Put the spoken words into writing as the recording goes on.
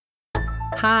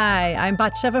Hi, I'm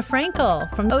Batsheva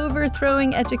Frankel from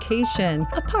Overthrowing Education,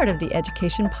 a part of the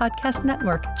Education Podcast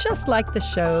Network, just like the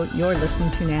show you're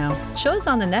listening to now. Shows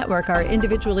on the network are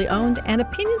individually owned, and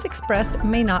opinions expressed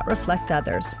may not reflect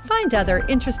others. Find other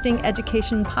interesting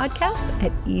education podcasts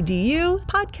at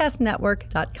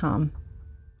edupodcastnetwork.com.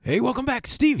 Hey, welcome back.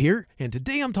 Steve here, and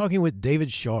today I'm talking with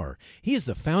David Shar. He is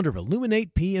the founder of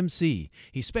Illuminate PMC.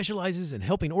 He specializes in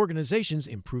helping organizations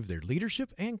improve their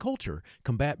leadership and culture,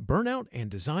 combat burnout,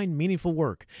 and design meaningful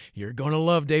work. You're going to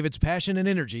love David's passion and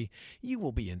energy. You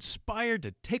will be inspired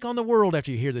to take on the world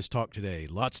after you hear this talk today.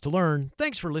 Lots to learn.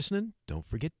 Thanks for listening. Don't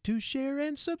forget to share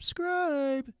and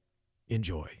subscribe.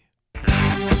 Enjoy.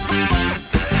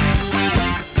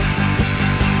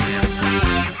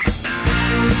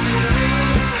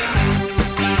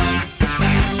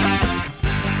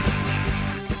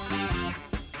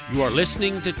 You are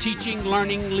listening to Teaching,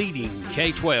 Learning, Leading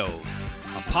K-12,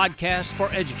 a podcast for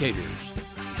educators,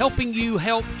 helping you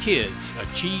help kids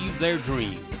achieve their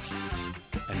dreams.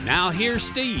 And now here's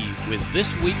Steve with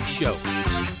this week's show.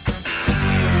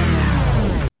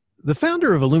 The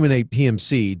founder of Illuminate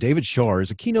PMC, David Shar, is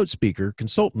a keynote speaker,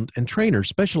 consultant, and trainer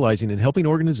specializing in helping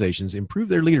organizations improve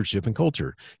their leadership and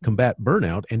culture, combat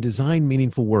burnout, and design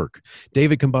meaningful work.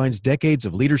 David combines decades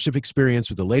of leadership experience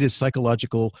with the latest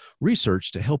psychological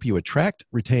research to help you attract,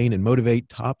 retain, and motivate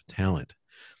top talent.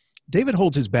 David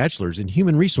holds his bachelor's in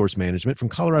human resource management from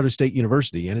Colorado State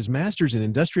University and his master's in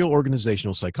industrial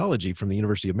organizational psychology from the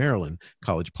University of Maryland,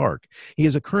 College Park. He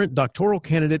is a current doctoral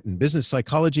candidate in business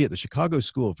psychology at the Chicago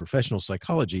School of Professional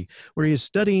Psychology, where he is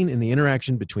studying in the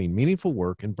interaction between meaningful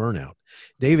work and burnout.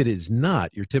 David is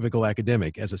not your typical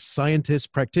academic. As a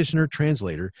scientist, practitioner,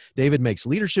 translator, David makes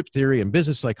leadership theory and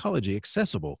business psychology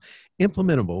accessible,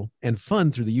 implementable, and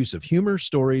fun through the use of humor,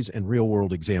 stories, and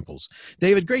real-world examples.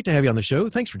 David, great to have you on the show.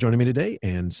 Thanks for joining me today,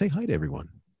 and say hi to everyone.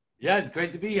 Yeah, it's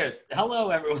great to be here. Hello,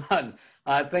 everyone.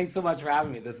 Thanks so much for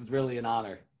having me. This is really an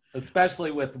honor,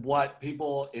 especially with what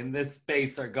people in this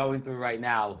space are going through right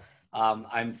now.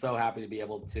 I'm so happy to be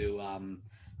able to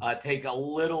take a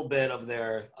little bit of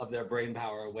their brain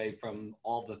power away from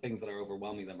all the things that are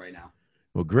overwhelming them right now.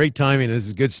 Well, great timing. This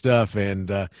is good stuff. And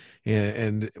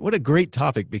what a great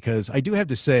topic, because I do have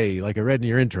to say, like I read in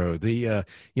your intro, a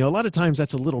lot of times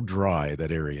that's a little dry, that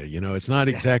area, it's not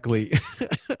exactly,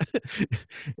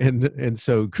 and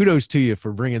so kudos to you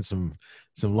for bringing some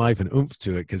life and oomph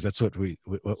to it, because that's what we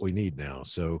need now.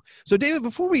 So David,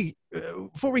 before we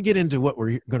get into what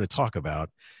we're going to talk about,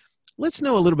 let's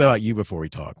know a little bit about you before we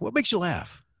talk. What makes you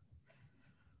laugh?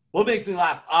 What makes me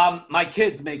laugh? My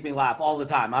kids make me laugh all the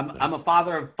time. I'm a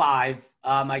father of 5.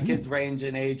 My kids range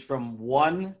in age from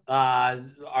 1,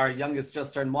 our youngest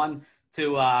just turned 1,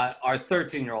 to our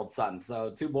 13-year-old son.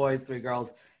 So 2 boys, 3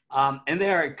 girls. And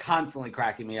they are constantly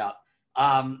cracking me up.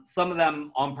 Some of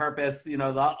them on purpose.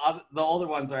 The older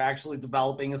ones are actually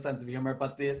developing a sense of humor,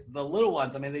 but the little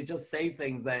ones, they just say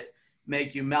things that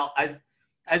make you melt. I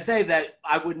say that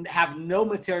I wouldn't have no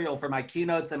material for my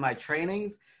keynotes and my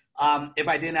trainings if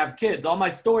I didn't have kids. All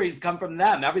my stories come from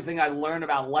them. Everything I learn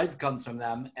about life comes from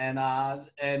them, and I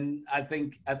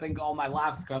think all my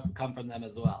laughs come from them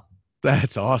as well.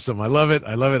 That's awesome. I love it.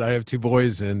 I have 2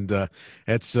 boys, and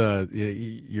that's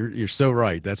you're so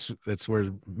right. That's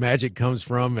where magic comes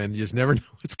from, and you just never know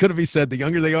what's going to be said. The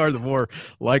younger they are, the more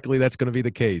likely that's going to be the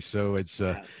case. So it's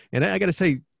and I got to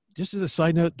say, just as a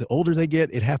side note, the older they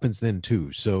get, it happens then too.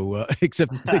 So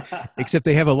except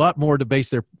they have a lot more to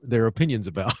base their opinions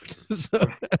about. So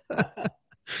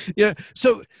yeah.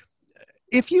 So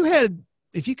if you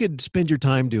could spend your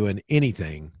time doing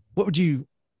anything, what would you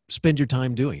spend your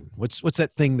time doing? What's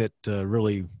that thing that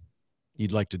really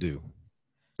you'd like to do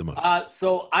the most?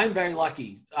 So I'm very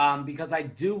lucky because I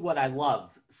do what I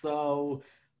love. So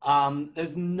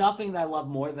there's nothing that I love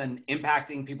more than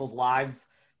impacting people's lives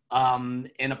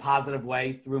in a positive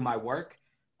way through my work.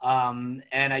 And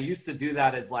I used to do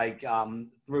that as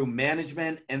through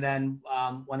management. And then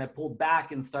when I pulled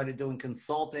back and started doing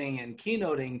consulting and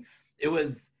keynoting, it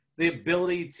was the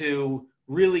ability to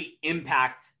really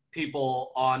impact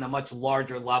people on a much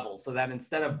larger level, so that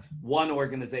instead of one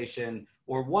organization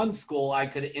or one school, I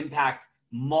could impact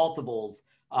multiples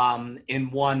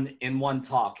in one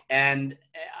talk. And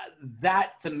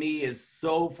that to me is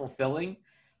so fulfilling.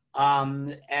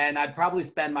 And I'd probably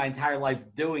spend my entire life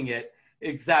doing it,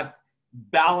 except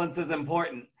balance is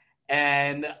important.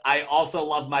 And I also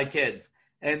love my kids.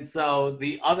 And so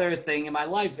the other thing in my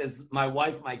life is my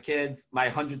wife, my kids, my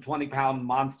 120-pound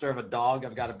monster of a dog.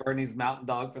 I've got a Bernese Mountain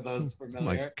Dog, for those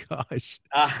familiar. Oh my gosh.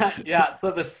 Yeah,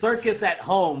 so the circus at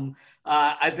home,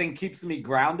 I think, keeps me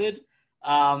grounded.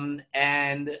 And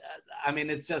I mean,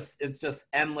 it's just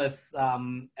endless,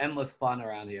 endless fun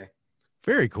around here.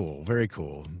 Very cool. Very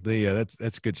cool.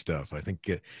 That's good stuff. I think,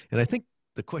 and I think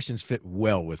the questions fit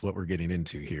well with what we're getting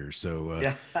into here. So,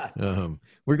 Yeah.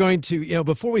 we're going to,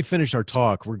 before we finish our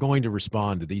talk, we're going to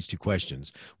respond to these two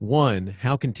questions. One,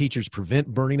 how can teachers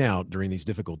prevent burning out during these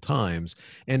difficult times?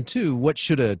 And two, what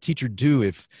should a teacher do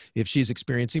if she's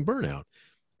experiencing burnout?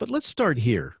 But let's start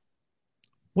here.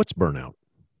 What's burnout?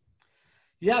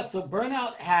 Yeah, so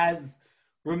burnout has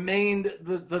remained,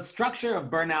 the structure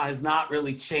of burnout has not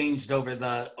really changed over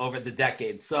the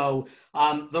decades. So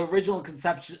the original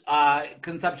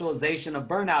conceptualization of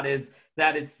burnout is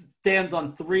that it stands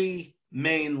on three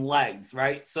main legs,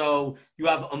 right? So you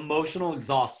have emotional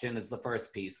exhaustion is the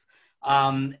first piece.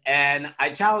 And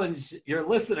I challenge your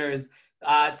listeners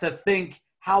to think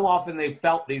how often they've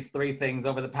felt these three things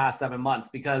over the past 7 months,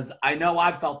 because I know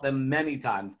I've felt them many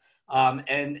times.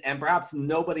 And perhaps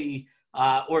nobody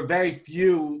or very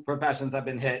few professions have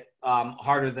been hit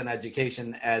harder than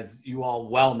education, as you all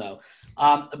well know.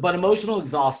 But emotional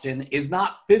exhaustion is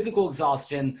not physical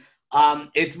exhaustion.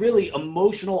 It's really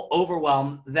emotional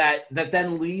overwhelm that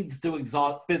then leads to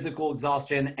physical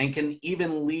exhaustion and can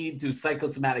even lead to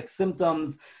psychosomatic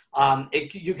symptoms.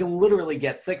 You can literally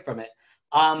get sick from it.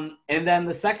 And then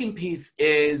the second piece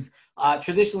is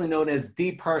traditionally known as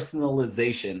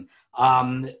depersonalization,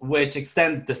 which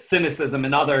extends to cynicism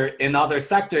in other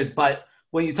sectors. But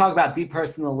when you talk about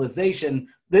depersonalization,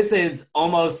 this is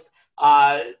almost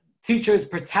teachers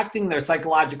protecting their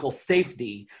psychological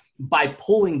safety by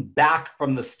pulling back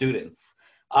from the students.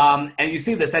 And you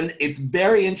see this, and it's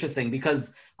very interesting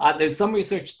because there's some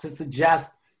research to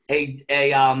suggest a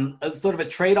sort of a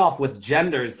trade-off with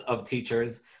genders of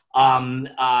teachers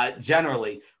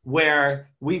generally, where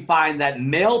we find that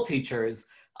male teachers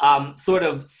sort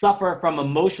of suffer from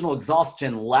emotional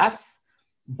exhaustion less,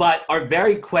 but are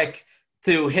very quick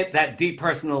to hit that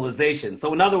depersonalization.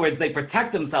 So in other words, they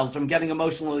protect themselves from getting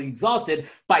emotionally exhausted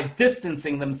by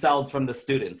distancing themselves from the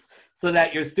students, so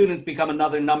that your students become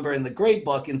another number in the grade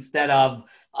book instead of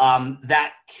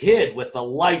that kid with the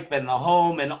life and the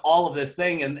home and all of this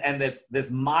thing and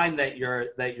this mind that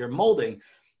you're molding.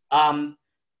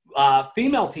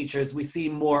 Female teachers we see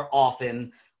more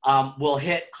often will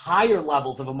hit higher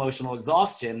levels of emotional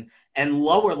exhaustion and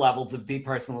lower levels of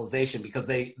depersonalization, because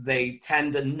they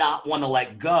tend to not want to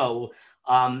let go,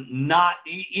 not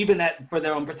even for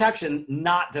their own protection,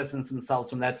 not distance themselves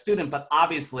from that student. But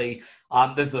obviously,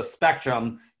 this is a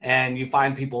spectrum, and you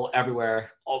find people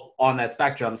everywhere on that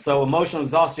spectrum. So emotional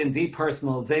exhaustion,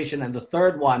 depersonalization, and the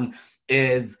third one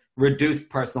is reduced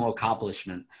personal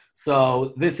accomplishment.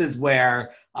 So this is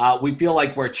where we feel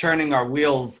like we're churning our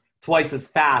wheels twice as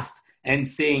fast and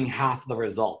seeing half the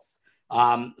results.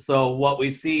 So what we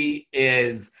see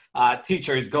is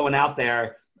teachers going out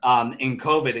there in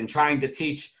COVID and trying to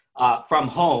teach from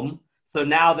home. So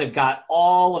now they've got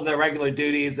all of their regular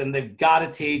duties and they've got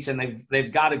to teach and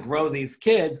they've got to grow these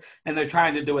kids, and they're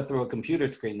trying to do it through a computer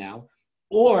screen now.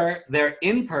 Or they're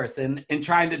in person and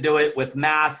trying to do it with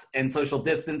masks and social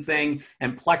distancing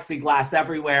and plexiglass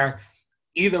everywhere.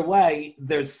 Either way,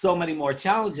 there's so many more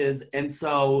challenges. And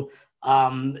so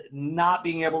not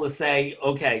being able to say,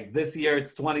 okay, this year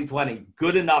it's 2020,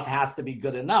 good enough has to be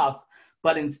good enough,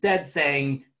 but instead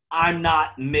saying, I'm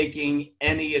not making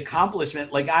any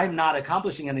accomplishment, like I'm not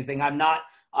accomplishing anything, I'm not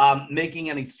making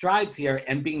any strides here,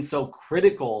 and being so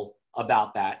critical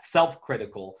about that,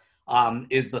 self-critical,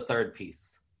 is the third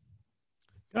piece.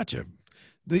 Gotcha.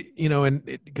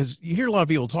 Because you hear a lot of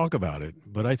people talk about it,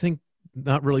 but I think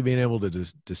not really being able to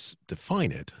just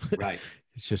define it. Right.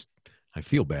 It's just, I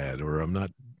feel bad or I'm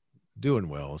not doing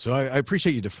well. So I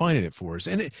appreciate you defining it for us.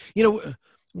 And,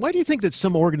 why do you think that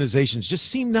some organizations just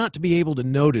seem not to be able to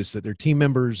notice that their team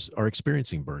members are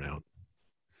experiencing burnout?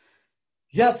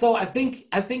 Yeah, so I think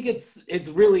it's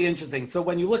really interesting. So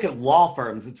when you look at law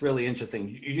firms, it's really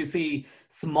interesting. You see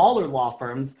smaller law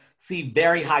firms see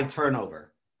very high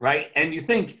turnover, right? And you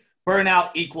think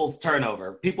burnout equals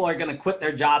turnover. People are going to quit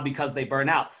their job because they burn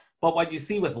out. But what you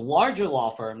see with larger law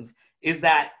firms is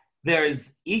that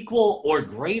there's equal or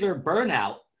greater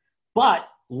burnout, but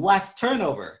less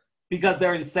turnover, because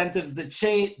there are incentives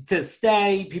to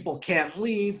stay. People can't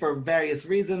leave for various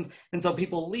reasons. And so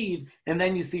people leave. And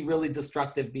then you see really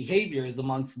destructive behaviors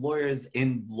amongst lawyers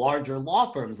in larger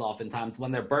law firms, oftentimes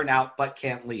when they're burnt out but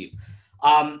can't leave.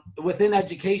 Within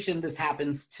education, this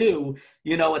happens too. A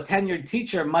tenured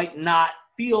teacher might not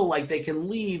feel like they can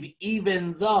leave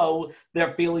even though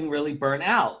they're feeling really burnt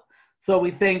out. So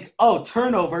we think, oh,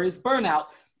 turnover is burnout.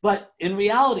 But in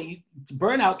reality,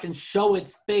 burnout can show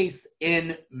its face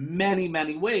in many,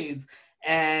 many ways.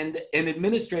 And an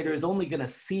administrator is only going to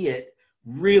see it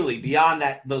really beyond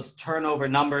that, those turnover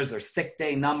numbers or sick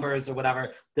day numbers or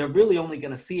whatever. They're really only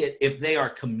going to see it if they are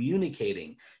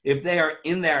communicating, if they are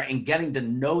in there and getting to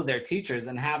know their teachers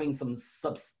and having some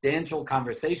substantial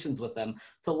conversations with them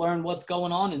to learn what's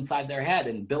going on inside their head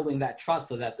and building that trust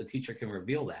so that the teacher can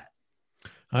reveal that.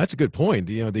 That's a good point.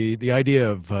 The idea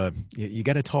of you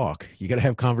got to talk, you got to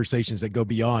have conversations that go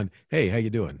beyond, hey, how you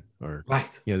doing? Or,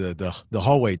 right. The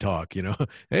hallway talk,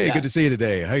 hey, good to see you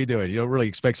today. How you doing? You don't really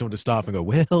expect someone to stop and go,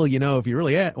 well, if you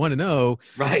really want to know.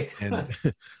 Right. And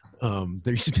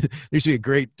there used to be a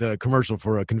great commercial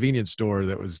for a convenience store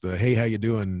that was the, hey, how you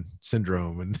doing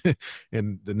syndrome. And,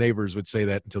 and the neighbors would say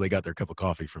that until they got their cup of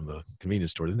coffee from the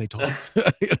convenience store. Then they talk.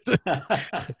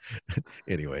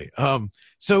 Anyway.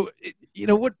 So,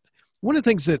 one of the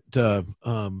things that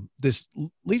this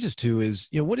leads us to is,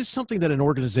 what is something that an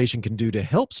organization can do to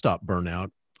help stop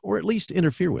burnout or at least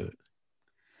interfere with it?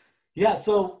 Yeah.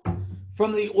 So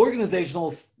from the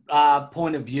organizational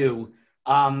point of view,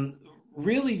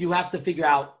 really you have to figure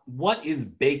out what is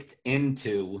baked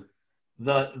into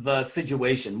the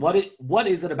situation. What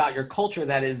is it about your culture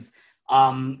that is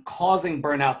causing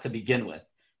burnout to begin with,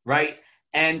 right?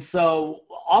 And so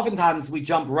oftentimes we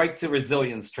jump right to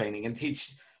resilience training and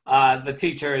teach the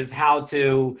teachers how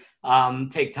to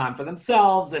take time for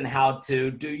themselves and how to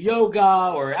do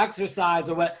yoga or exercise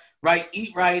or what, right?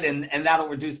 Eat right, and that'll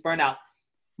reduce burnout.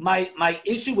 My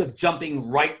issue with jumping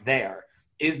right there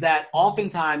is that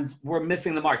oftentimes we're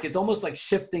missing the mark. It's almost like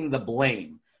shifting the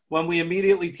blame. When we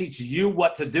immediately teach you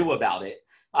what to do about it,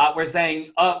 we're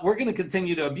saying, we're going to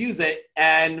continue to abuse it,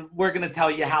 and we're going to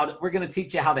tell you we're going to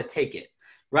teach you how to take it,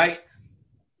 right?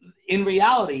 In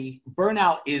reality,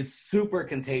 burnout is super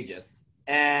contagious.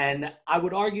 And I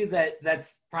would argue that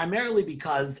that's primarily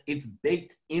because it's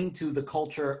baked into the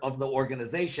culture of the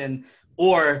organization,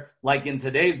 or like in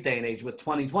today's day and age with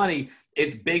 2020,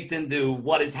 it's baked into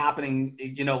what is happening,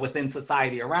 within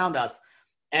society around us.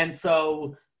 And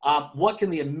so what can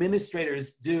the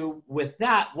administrators do with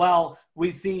that? Well,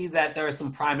 we see that there are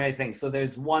some primary things. So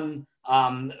there's one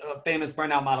famous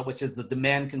burnout model, which is the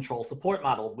demand control support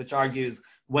model, which argues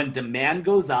when demand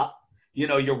goes up,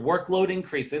 your workload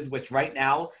increases, which right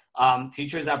now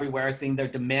teachers everywhere are seeing their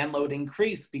demand load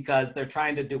increase because they're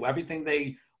trying to do everything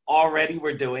they already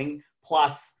were doing,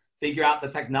 plus figure out the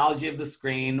technology of the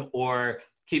screen or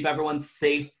keep everyone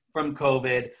safe from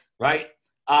COVID, right?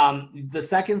 The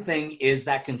second thing is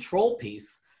that control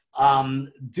piece.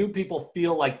 Do people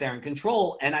feel like they're in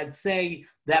control? And I'd say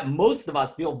that most of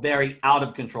us feel very out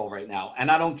of control right now.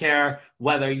 And I don't care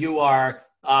whether you are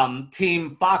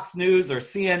team Fox News or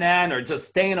CNN or just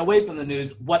staying away from the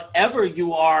news, whatever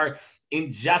you are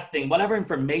ingesting, whatever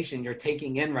information you're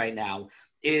taking in right now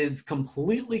is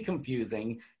completely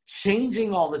confusing,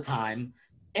 changing all the time.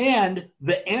 And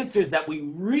the answers that we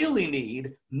really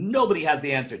need, nobody has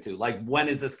the answer to. Like, when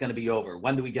is this going to be over?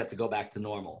 When do we get to go back to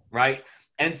normal, right?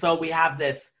 And so we have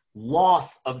this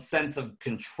loss of sense of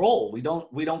control. We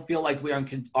don't feel like we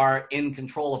are in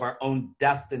control of our own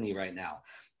destiny right now.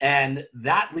 And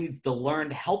that leads to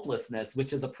learned helplessness,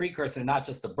 which is a precursor not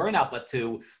just to burnout, but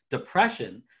to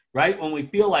depression, right? When we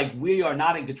feel like we are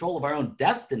not in control of our own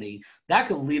destiny, that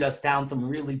could lead us down some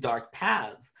really dark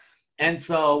paths. And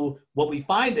so what we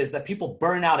find is that people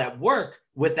burn out at work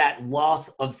with that loss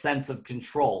of sense of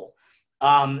control.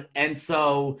 And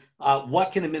so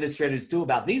what can administrators do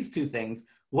about these two things?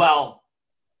 Well,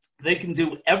 they can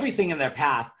do everything in their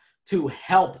path to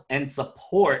help and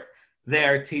support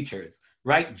their teachers,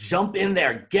 right? Jump in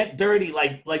there, get dirty,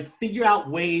 like figure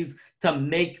out ways to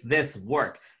make this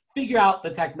work. Figure out the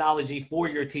technology for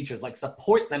your teachers, like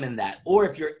support them in that. Or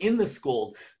if you're in the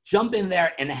schools, jump in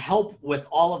there and help with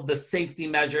all of the safety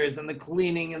measures and the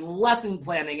cleaning and lesson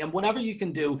planning and whatever you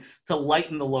can do to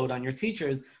lighten the load on your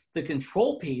teachers. The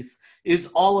control piece is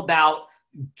all about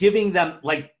giving them,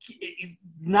 like,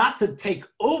 not to take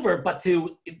over, but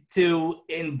to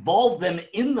involve them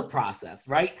in the process,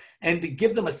 right? And to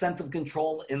give them a sense of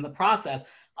control in the process.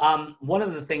 One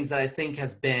of the things that I think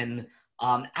has been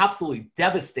absolutely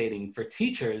devastating for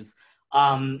teachers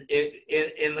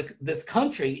this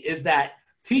country is that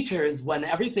teachers, when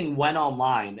everything went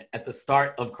online at the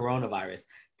start of coronavirus,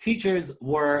 teachers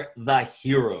were the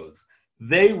heroes.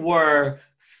 They were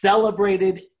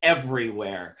celebrated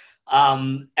everywhere.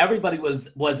 Everybody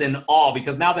was in awe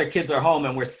because now their kids are home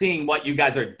and we're seeing what you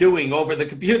guys are doing over the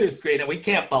computer screen and we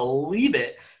can't believe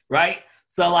it, right?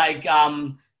 So like,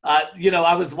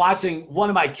 I was watching, one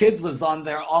of my kids was in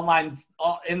their online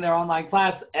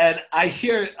class, and I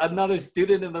hear another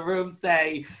student in the room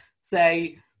say,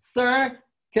 "Sir,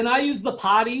 can I use the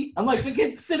potty? I'm like, the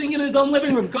kid's sitting in his own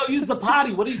living room. Go use the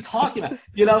potty. What are you talking about?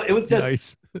 You know, it was just,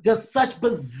 Nice. just such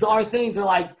bizarre things. We're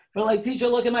like, teacher,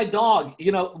 look at my dog,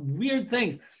 you know, weird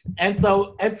things. And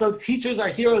so teachers are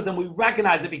heroes, and we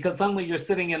recognize it because suddenly you're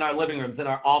sitting in our living rooms, in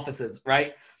our offices,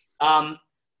 right?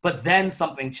 But then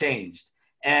something changed.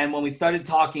 And when we started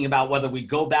talking about whether we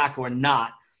go back or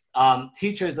not,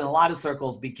 teachers in a lot of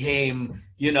circles became,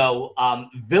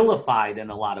 vilified in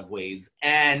a lot of ways.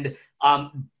 And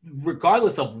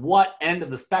regardless of what end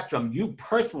of the spectrum you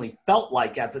personally felt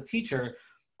like as a teacher,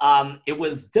 it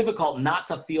was difficult not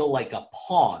to feel like a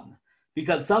pawn,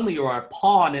 because suddenly you're a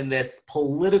pawn in this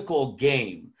political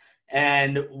game.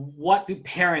 And what do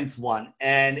parents want?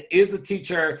 And is a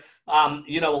teacher, a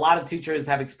lot of teachers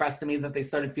have expressed to me that they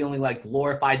started feeling like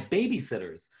glorified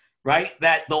babysitters, right?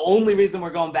 That the only reason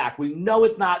we're going back, we know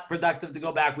it's not productive to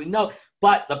go back, we know,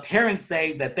 but the parents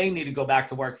say that they need to go back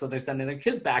to work, so they're sending their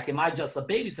kids back. Am I just a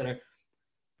babysitter?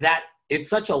 That it's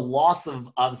such a loss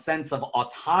of sense of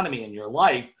autonomy in your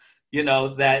life,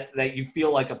 that you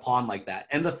feel like a pawn like that.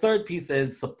 And the third piece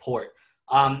is support.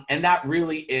 And that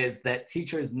really is that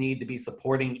teachers need to be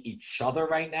supporting each other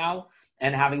right now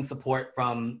and having support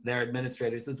from their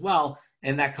administrators as well.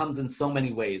 And that comes in so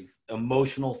many ways: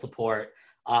 emotional support,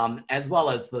 as well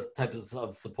as the types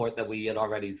of support that we had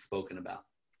already spoken about.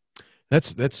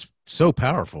 That's so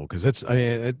powerful, because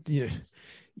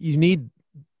you need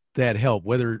that help,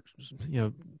 whether,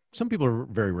 some people are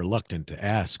very reluctant to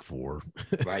ask for,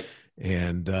 Right.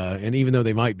 and even though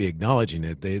they might be acknowledging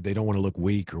it, they don't want to look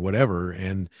weak or whatever.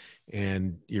 And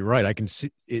you're right. I can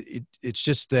see it. It's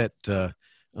just that,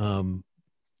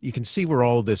 you can see where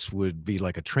all of this would be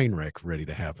like a train wreck ready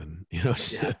to happen,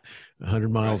 Yes. 100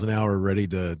 miles an hour ready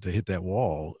to hit that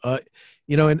wall.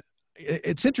 And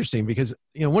it's interesting because,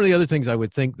 one of the other things I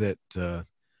would think that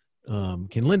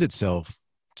can lend itself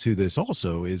to this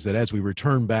also is that as we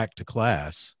return back to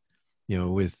class,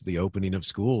 with the opening of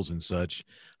schools and such,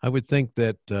 I would think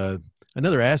that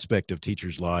another aspect of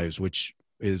teachers' lives, which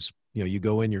is, you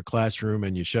go in your classroom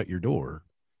and you shut your door.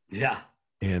 Yeah.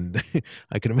 And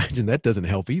I can imagine that doesn't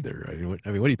help either. I mean,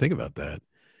 what do you think about that?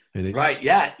 Right.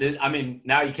 Yeah. I mean,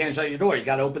 now you can't shut your door. You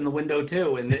got to open the window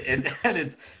too. And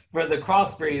it's for the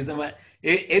cross breeze. And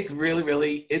it's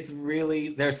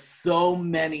really, there's so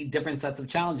many different sets of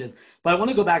challenges. But I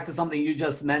want to go back to something you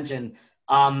just mentioned.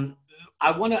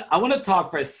 I want to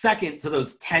talk for a second to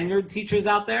those tenured teachers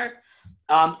out there.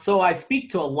 So I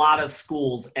speak to a lot of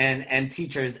schools and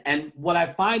teachers. And what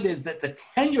I find is that the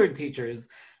tenured teachers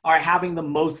are having the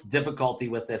most difficulty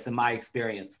with this, in my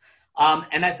experience.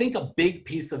 And I think a big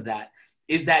piece of that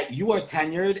is that you are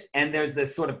tenured, and there's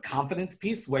this sort of confidence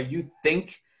piece where you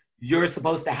think you're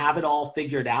supposed to have it all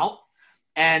figured out,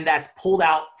 and that's pulled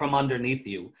out from underneath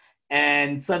you.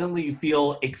 And suddenly you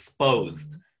feel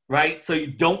exposed, right? So you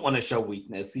don't want to show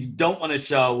weakness. You don't want to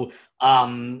show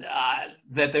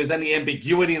that there's any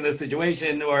ambiguity in the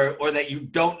situation, or that you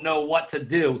don't know what to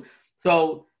do.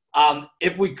 So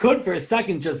if we could for a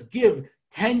second just give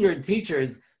tenured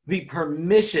teachers the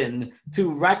permission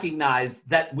to recognize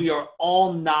that we are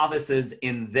all novices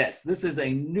in this. This is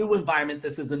a new environment.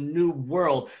 This is a new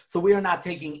world. So we are not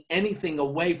taking anything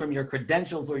away from your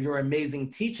credentials or your amazing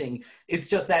teaching. It's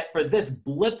just that for this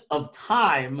blip of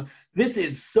time, this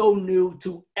is so new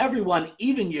to everyone,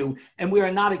 even you, and we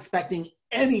are not expecting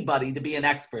anybody to be an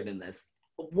expert in this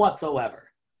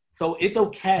whatsoever. So it's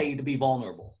okay to be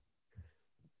vulnerable.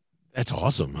 That's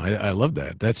awesome. I love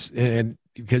that. And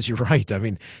because you're right. I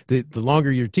mean, the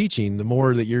longer you're teaching, the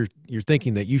more that you're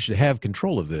thinking that you should have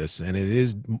control of this. And it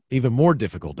is even more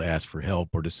difficult to ask for help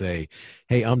or to say,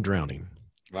 hey, I'm drowning.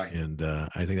 Right. And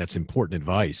I think that's important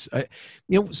advice.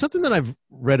 Something that I've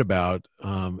read about,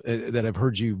 that I've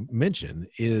heard you mention,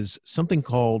 is something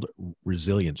called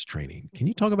resilience training. Can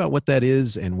you talk about what that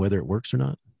is and whether it works or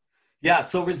not? Yeah.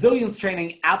 So resilience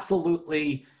training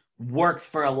absolutely works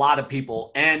for a lot of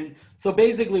people. And so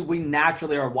basically we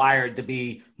naturally are wired to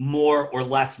be more or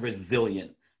less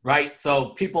resilient, right? So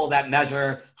people that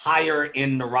measure higher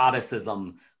in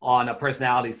neuroticism on a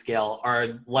personality scale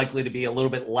are likely to be a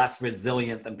little bit less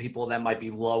resilient than people that might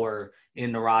be lower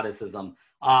in neuroticism.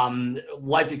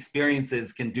 Life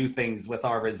experiences can do things with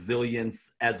our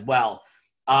resilience as well.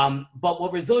 But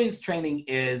what resilience training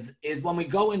is when we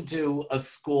go into a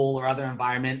school or other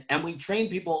environment and we train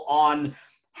people on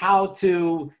how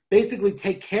to basically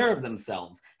take care of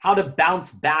themselves, how to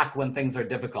bounce back when things are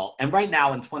difficult. And right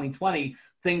now in 2020,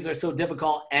 things are so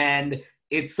difficult and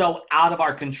it's so out of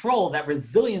our control that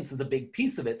resilience is a big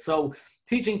piece of it. So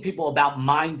teaching people about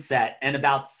mindset and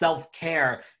about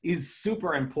self-care is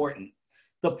super important.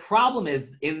 The problem is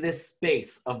in this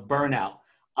space of burnout,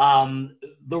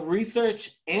 the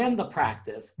research and the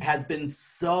practice has been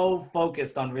so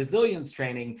focused on resilience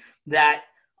training that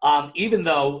even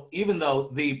though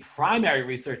the primary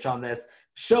research on this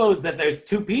shows that there's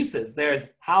two pieces. There's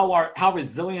how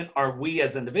resilient are we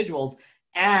as individuals,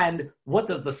 and what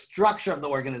does the structure of the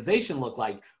organization look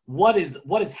like? What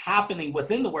is happening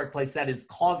within the workplace that is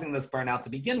causing this burnout to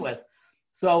begin with?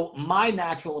 So my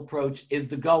natural approach is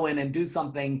to go in and do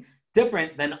something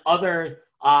different than other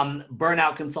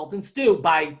burnout consultants do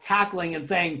by tackling and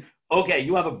saying, okay,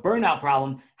 you have a burnout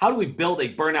problem. How do we build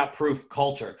a burnout proof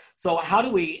culture? So how do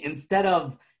we, instead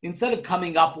of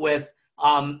coming up with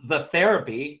the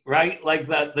therapy, right? Like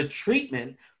the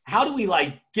treatment, how do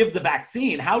we give the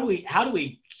vaccine? How do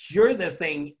we cure this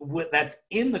thing that's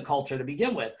in the culture to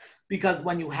begin with? Because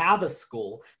when you have a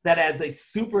school that has a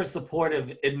super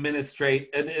supportive administration,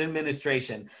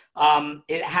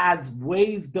 it has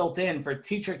ways built in for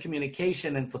teacher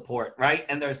communication and support, right?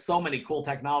 And there's so many cool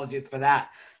technologies for that.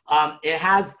 It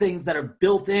has things that are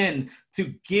built in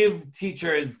to give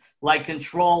teachers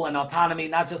control and autonomy,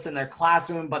 not just in their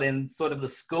classroom, but in sort of the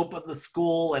scope of the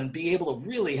school, and be able to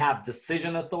really have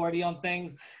decision authority on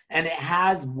things. And it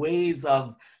has ways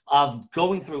of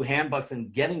going through handbooks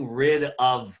and getting rid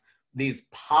of these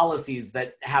policies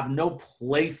that have no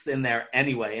place in there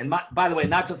anyway. And by the way,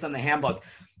 not just in the handbook,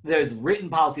 there's written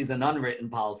policies and unwritten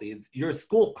policies. Your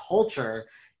school culture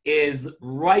is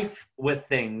rife with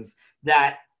things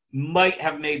that might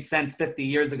have made sense 50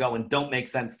 years ago and don't make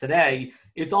sense today.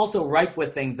 It's also rife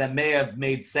with things that may have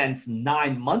made sense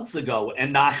 9 months ago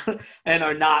and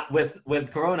are not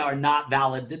with Corona, are not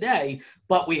valid today,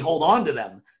 but we hold on to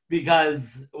them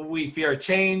because we fear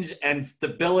change and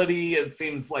stability. It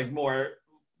seems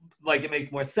it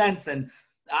makes more sense. And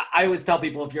I always tell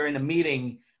people, if you're in a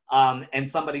meeting and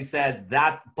somebody says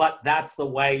but that's the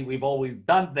way we've always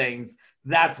done things,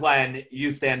 that's when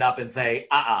you stand up and say,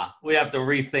 we have to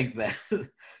rethink this,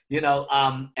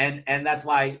 and that's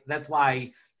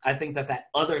why I think that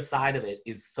other side of it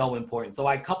is so important. So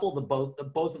I couple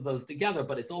both of those together,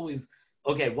 but it's always,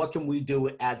 okay, what can we do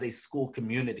as a school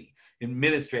community?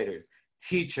 Administrators,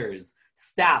 teachers,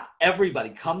 staff, everybody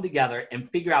come together and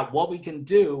figure out what we can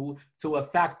do to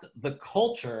affect the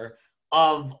culture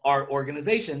of our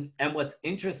organization. And what's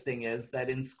interesting is that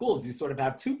in schools, you sort of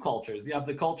have two cultures. You have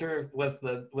the culture with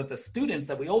the students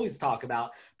that we always talk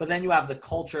about, but then you have the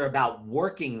culture about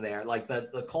working there, like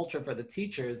the culture for the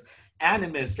teachers and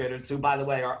administrators, who, by the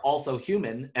way, are also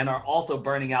human and are also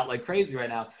burning out like crazy right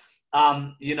now.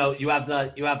 You have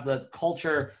the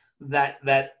culture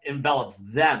that envelops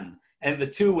them, and the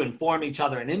two inform each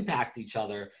other and impact each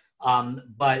other.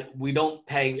 But we don't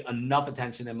pay enough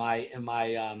attention, in my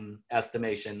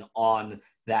estimation, on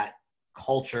that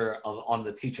culture on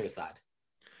the teacher side.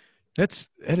 That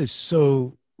is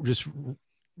so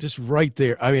just right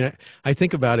there. I mean, I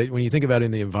think about it when you think about it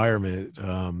in the environment,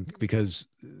 because,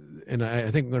 and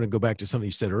I think I'm going to go back to something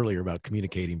you said earlier about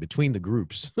communicating between the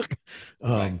groups,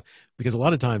 Right. Because a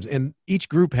lot of times, and each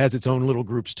group has its own little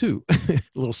groups too,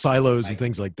 little silos Right. and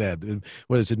things like that. And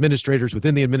whether it's administrators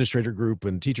within the administrator group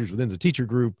and teachers within the teacher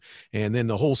group, and then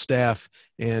the whole staff,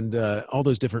 and all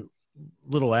those different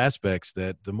little aspects,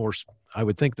 that I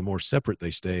would think the more separate they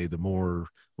stay, the more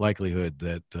likelihood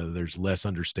that there's less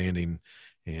understanding,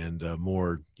 and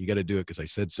more, you got to do it because I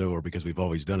said so, or because we've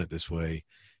always done it this way.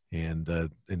 And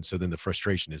so then the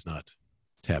frustration is not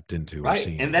tapped into. Right. Or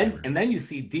seen. And then you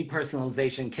see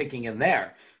depersonalization kicking in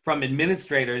there from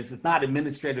administrators. It's not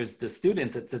administrators to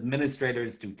students, it's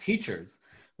administrators to teachers.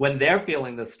 When they're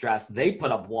feeling the stress, they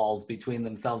put up walls between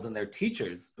themselves and their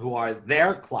teachers, who are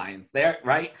their clients, their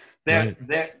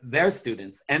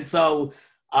students. And so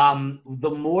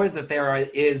the more that there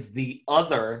is the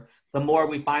other, the more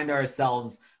we find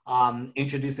ourselves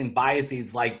introducing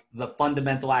biases like the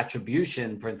fundamental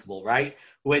attribution principle, right?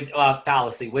 Which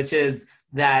fallacy, which is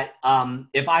that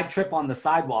if I trip on the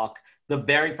sidewalk, the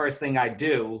very first thing I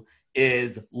do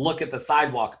is look at the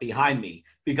sidewalk behind me,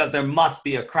 because there must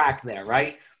be a crack there,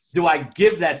 right? Do I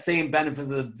give that same benefit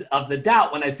of the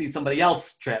doubt when I see somebody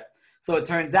else trip? So it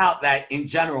turns out that in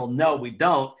general, no, we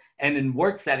don't. And in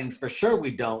work settings, for sure,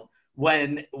 we don't.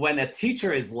 When a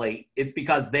teacher is late, it's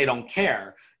because they don't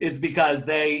care. It's because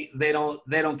they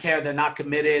don't care. They're not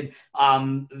committed.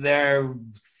 They're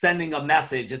sending a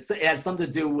message. It has something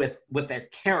to do with their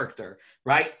character,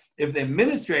 right? If the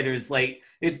administrator is late,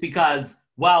 it's because,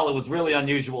 well, it was really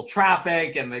unusual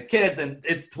traffic and the kids, and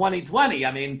it's 2020.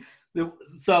 I mean,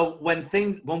 So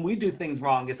when we do things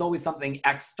wrong, it's always something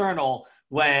external.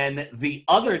 When the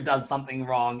other does something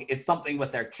wrong, it's something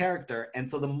with their character. And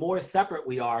so the more separate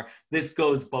we are, this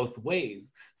goes both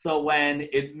ways. So when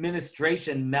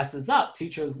administration messes up,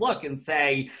 teachers look and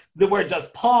say that we're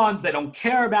just pawns, they don't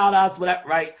care about us, whatever,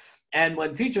 right? And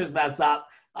when teachers mess up,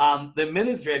 the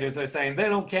administrators are saying they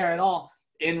don't care at all.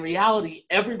 In reality,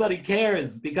 everybody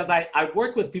cares, because I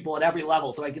work with people at every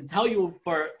level. So I can tell you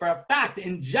for a fact,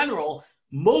 in general,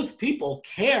 most people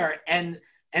care, and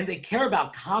they care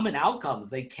about common outcomes.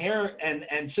 They care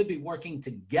and should be working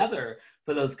together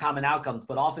for those common outcomes.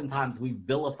 But oftentimes we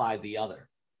vilify the other.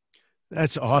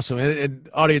 That's awesome. And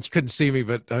audience couldn't see me,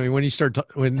 but I mean, when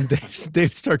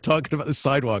Dave started talking about the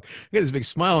sidewalk, I got this big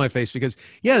smile on my face, because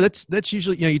that's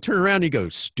usually, you turn around and you go,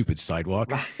 stupid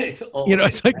sidewalk. Right.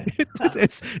 It's like,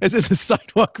 it's as if the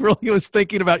sidewalk really was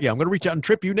thinking about, I'm going to reach out and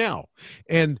trip you now.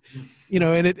 And,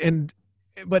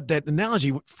 but that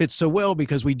analogy fits so well,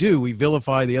 because we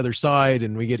vilify the other side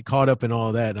and we get caught up in all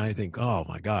of that. And I think, oh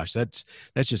my gosh, that's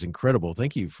just incredible.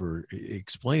 Thank you for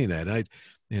explaining that.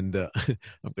 And I'm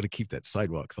going to keep that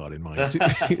sidewalk thought in mind too.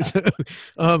 So,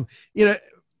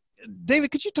 David,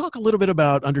 could you talk a little bit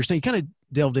about understanding? You kind of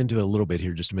delved into it a little bit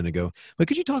here just a minute ago, but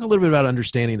could you talk a little bit about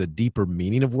understanding the deeper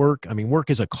meaning of work? I mean, work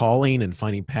is a calling, and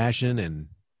finding passion and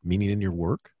meaning in your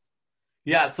work.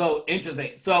 Yeah. So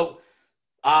interesting. So,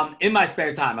 in my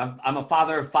spare time, I'm a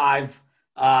father of 5,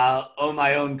 own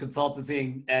my own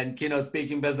consultancy and keynote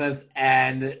speaking business,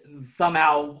 and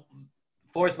somehow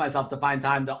force myself to find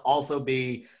time to also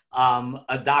be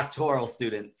a doctoral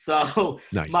student. So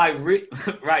nice. my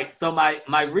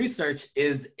research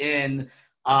is in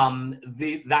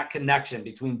that connection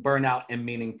between burnout and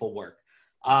meaningful work.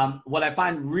 What I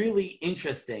find really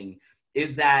interesting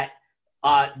is that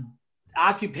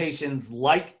occupations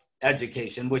like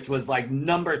education, which was like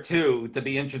number 2 to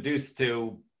be introduced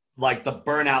to, like the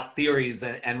burnout theories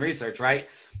and research, right?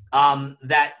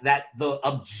 That the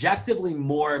objectively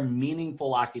more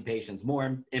meaningful occupations,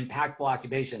 more impactful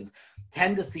occupations,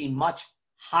 tend to see much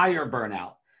higher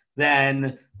burnout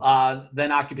than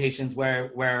occupations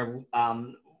where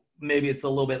maybe it's a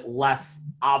little bit less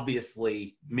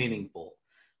obviously meaningful.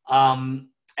 And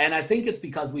I think it's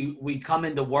because we come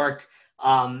into work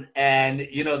and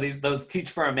those Teach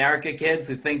for America kids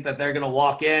who think that they're going to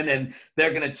walk in and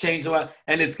they're going to change the world,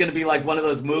 and it's going to be like one of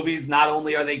those movies. Not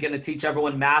only are they going to teach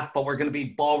everyone math, but we're going to be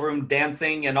ballroom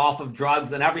dancing and off of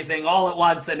drugs and everything all at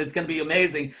once, and it's going to be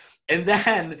amazing. And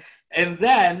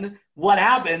then what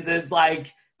happens is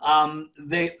like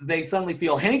they suddenly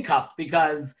feel handcuffed,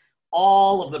 because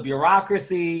all of the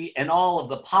bureaucracy and all of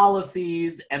the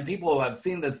policies and people who have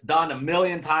seen this done a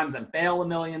million times and fail a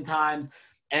million times,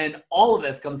 and all of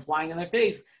this comes flying in their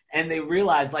face, and they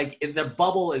realize like their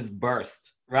bubble is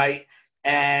burst, right?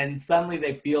 And suddenly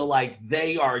they feel like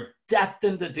they are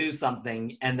destined to do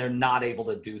something and they're not able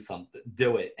to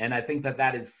do it. And I think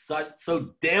that is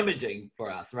so damaging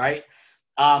for us, right?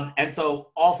 And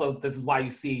so also this is why you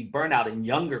see burnout in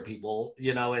younger people,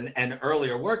 and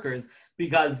earlier workers,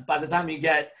 because by the time you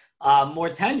get more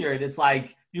tenured, it's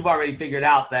like you've already figured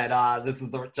out that this is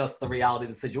just the reality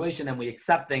of the situation, and we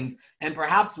accept things, and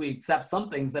perhaps we accept some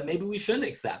things that maybe we shouldn't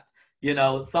accept,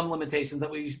 some limitations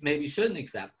that we maybe shouldn't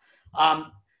accept.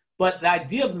 But the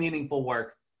idea of meaningful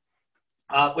work,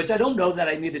 which I don't know that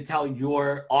I need to tell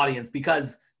your audience,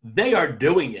 because they are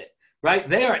doing it, right?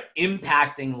 They are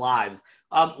impacting lives.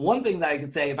 One thing that I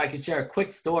could say, if I could share a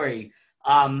quick story,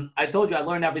 I told you I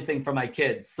learned everything from my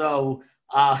kids. So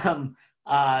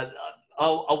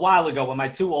a while ago, when my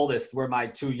 2 oldest were my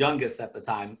 2 youngest at the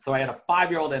time, so I had a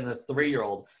 5-year-old and a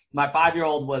 3-year-old. My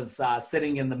 5-year-old was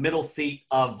sitting in the middle seat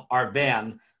of our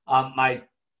van. My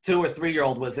 2 or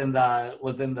 3-year-old was in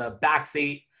the back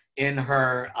seat in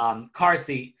her car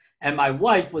seat, and my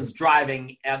wife was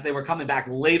driving. And they were coming back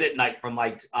late at night from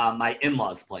my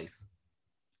in-laws' place.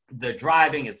 They're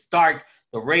driving. It's dark.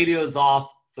 The radio's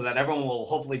off, so that everyone will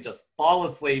hopefully just fall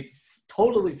asleep,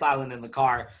 totally silent in the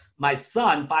car. My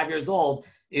son, 5 years old,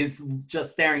 is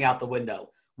just staring out the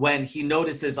window when he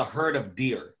notices a herd of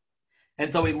deer.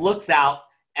 And so he looks out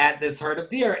at this herd of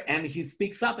deer and he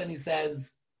speaks up and he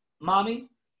says, "Mommy,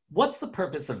 what's the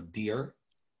purpose of deer?"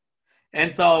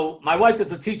 And so my wife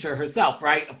is a teacher herself,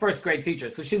 right? A first grade teacher.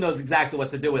 So she knows exactly what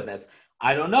to do with this.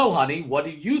 "I don't know, honey. What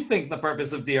do you think the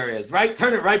purpose of deer is?" Right?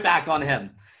 Turn it right back on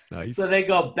him. Nice. So they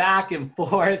go back and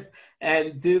forth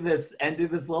and do this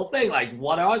little thing.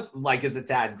 Is it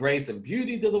to add grace and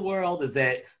beauty to the world? Is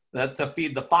it to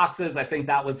feed the foxes? I think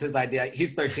that was his idea.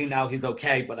 He's 13 now. He's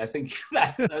okay. But I think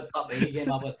that's something he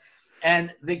came up with.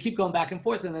 And they keep going back and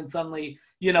forth. And then suddenly,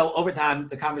 over time,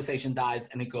 the conversation dies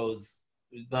and it goes,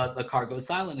 the car goes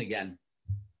silent again.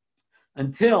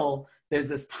 Until there's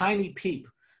this tiny peep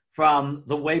from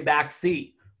the way back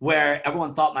seat where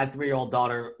everyone thought my 3-year-old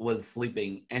daughter was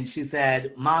sleeping. And she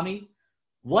said, "Mommy,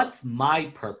 what's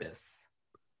my purpose?"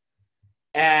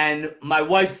 And my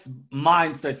wife's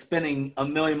mind starts spinning a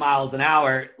million miles an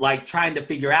hour, like trying to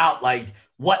figure out, like,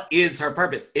 what is her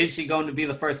purpose? Is she going to be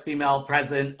the first female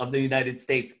president of the United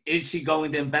States? Is she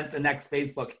going to invent the next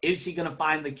Facebook? Is she going to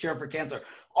find the cure for cancer?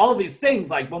 All of these things,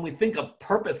 like when we think of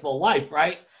purposeful life,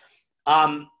 right?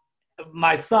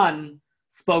 My son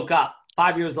spoke up,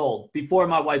 5 years old, before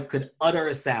my wife could utter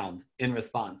a sound in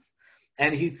response.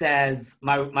 And he says,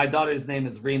 my daughter's name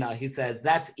is Rena. He says,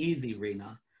 "That's easy,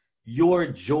 Rena. Your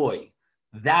joy,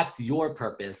 that's your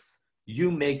purpose.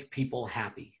 You make people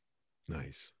happy."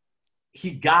 Nice.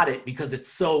 He got it because it's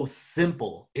so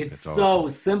simple. It's That's so awesome.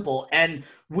 simple. And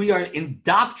we are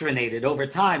indoctrinated over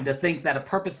time to think that a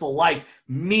purposeful life,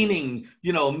 a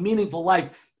meaningful life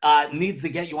needs to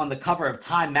get you on the cover of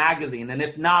Time magazine. And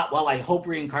if not, well, I hope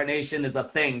reincarnation is a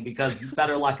thing, because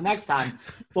better luck next time.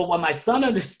 But what my son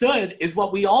understood is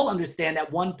what we all understand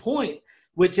at one point,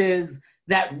 which is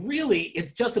that really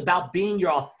it's just about being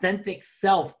your authentic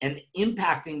self and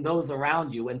impacting those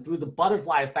around you. And through the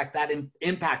butterfly effect, that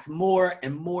impacts more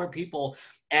and more people,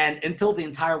 and until the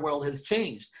entire world has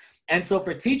changed. And so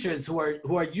for teachers who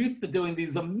are used to doing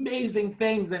these amazing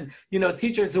things, and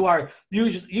teachers who are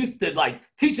used to like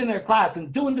teaching their class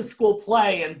and doing the school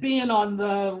play and being on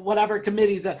the whatever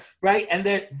committees, right? And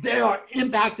they are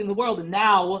impacting the world. And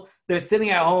now they're sitting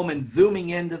at home and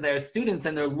zooming into their students,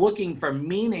 and they're looking for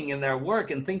meaning in their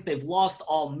work and think they've lost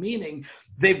all meaning.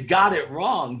 They've got it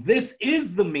wrong. This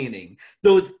is the meaning.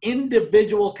 Those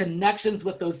individual connections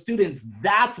with those students,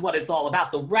 that's what it's all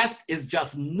about. The rest is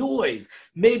just noise.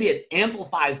 Maybe it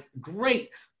amplifies, great,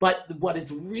 but what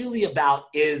it's really about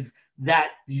is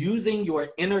that using your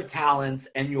inner talents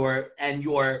and your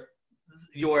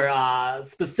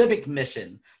specific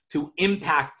mission to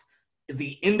impact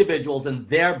the individuals and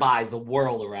thereby the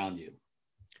world around you.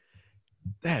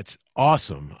 That's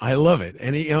awesome. I love it.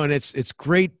 And and it's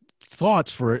great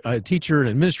thoughts for a teacher and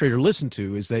administrator to listen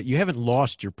to, is that you haven't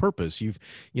lost your purpose. You're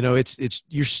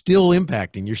still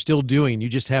impacting, you're still doing, you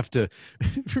just have to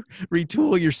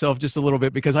retool yourself just a little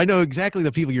bit, because I know exactly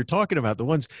the people you're talking about, the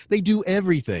ones, they do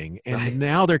everything. And right.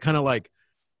 Now they're kind of like,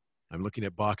 I'm looking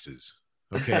at boxes.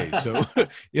 Okay. So,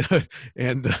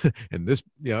 and this,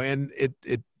 and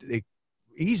it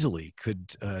easily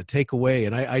could take away.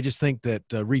 And I just think that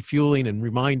refueling and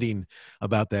reminding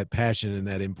about that passion and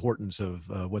that importance of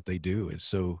what they do is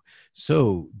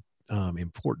so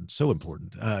important. So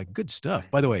important. Good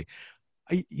stuff. By the way,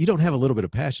 you don't have a little bit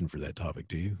of passion for that topic,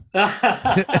 do you?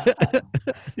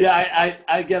 Yeah,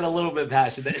 I get a little bit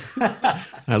passionate.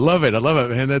 I love it.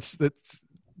 And that's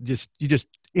just, you just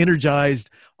energized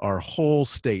our whole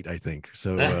state, I think.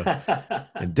 So,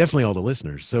 and definitely all the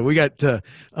listeners. So we got, so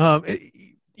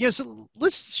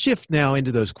let's shift now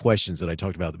into those questions that I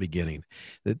talked about at the beginning.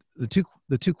 The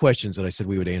two questions that I said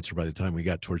we would answer by the time we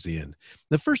got towards the end.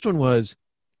 The first one was,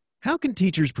 how can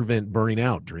teachers prevent burning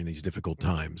out during these difficult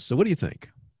times? So what do you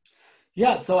think?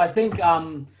 Yeah, so I think,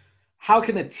 how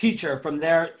can a teacher from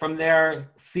their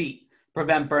seat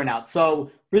prevent burnout?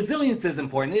 So resilience is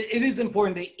important. It is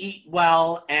important to eat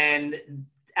well and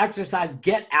exercise,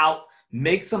 get out,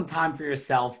 make some time for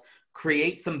yourself,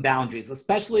 create some boundaries,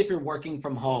 especially if you're working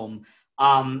from home.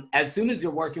 As soon as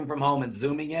you're working from home and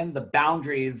zooming in, the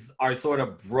boundaries are sort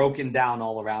of broken down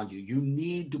all around you. You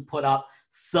need to put up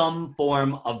some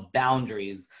form of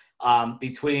boundaries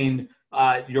between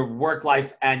your work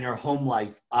life and your home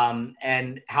life,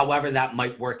 and however that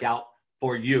might work out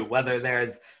for you, whether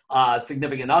there's a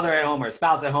significant other at home or a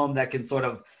spouse at home that can sort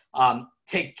of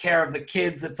take care of the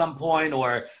kids at some point,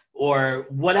 or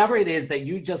whatever it is that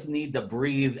you just need to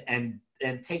breathe and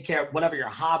take care of, whatever your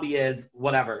hobby is,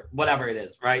 whatever it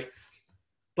is, right?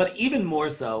 But even more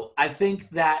so, I think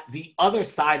that the other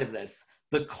side of this,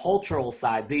 the cultural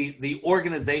side, the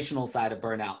organizational side of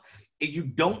burnout, you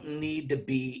don't need to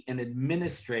be an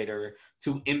administrator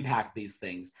to impact these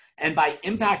things. And by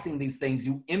impacting these things,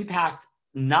 you impact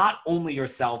not only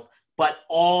yourself, but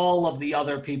all of the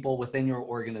other people within your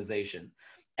organization.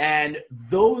 And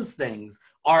those things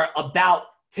are about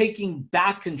taking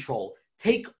back control,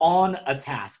 take on a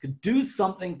task, do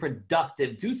something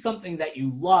productive, do something that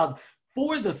you love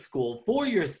for the school, for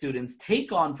your students,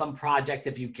 take on some project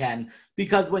if you can,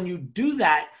 because when you do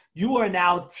that, you are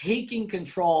now taking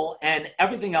control and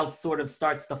everything else sort of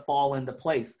starts to fall into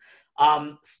place.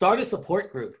 Start a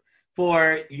support group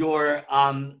for your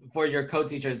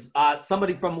co-teachers.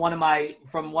 Somebody from one of my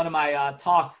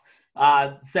talks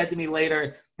said to me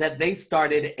later that they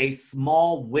started a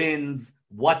small wins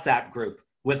WhatsApp group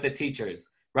with the teachers,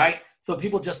 right? So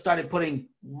people just started putting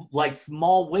like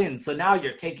small wins. So now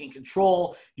you're taking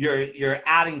control, you're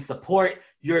adding support,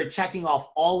 you're checking off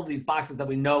all of these boxes that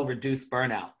we know reduce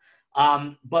burnout.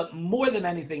 But more than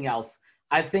anything else,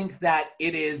 I think that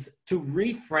it is to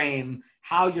reframe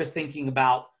how you're thinking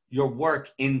about your work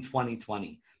in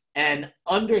 2020 and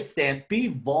understand, be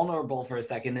vulnerable for a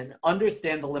second and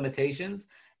understand the limitations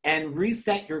and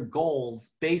reset your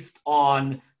goals based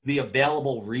on the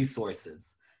available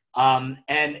resources.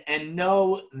 And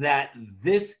know that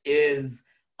this is,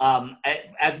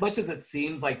 as much as it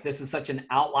seems like this is such an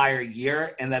outlier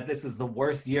year and that this is the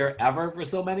worst year ever for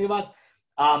so many of us,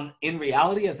 in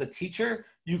reality, as a teacher,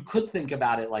 you could think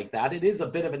about it like that. It is a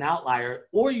bit of an outlier,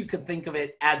 or you could think of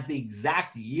it as the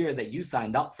exact year that you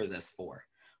signed up for this for.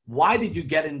 Why did you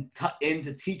get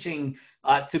into teaching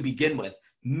to begin with?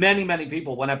 Many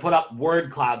people, when I put up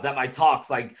word clouds at my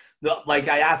talks, like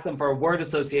I asked them for a word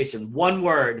association, one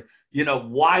word,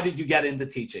 why did you get into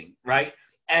teaching, right?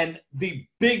 And the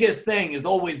biggest thing is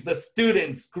always the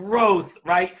students' growth,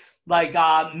 right? Like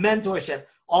mentorship,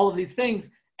 all of these things.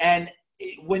 And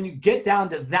when you get down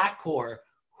to that core,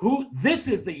 this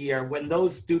is the year when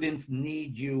those students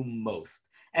need you most.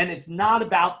 And it's not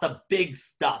about the big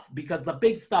stuff, because the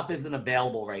big stuff isn't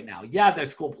available right now. Yeah, their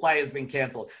school play has been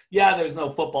canceled. Yeah, there's no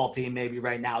football team maybe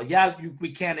right now. Yeah,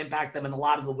 we can't impact them in a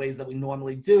lot of the ways that we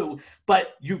normally do,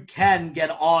 but you can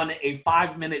get on a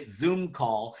 5-minute Zoom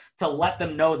call to let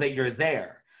them know that you're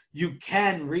there. You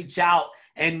can reach out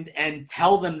and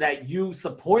tell them that you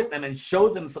support them and show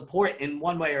them support in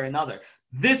one way or another.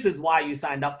 This is why you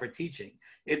signed up for teaching.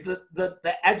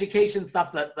 The education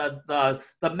stuff, the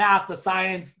math, the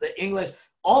science, the English,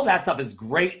 all that stuff is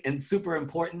great and super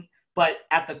important. But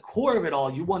at the core of it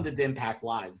all, you wanted to impact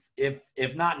lives.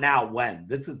 If not now, when?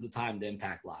 This is the time to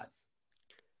impact lives.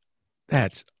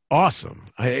 That's awesome.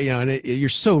 You're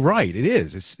so right. It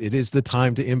is. It is the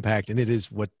time to impact, and it is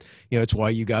what, it's why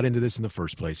you got into this in the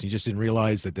first place. You just didn't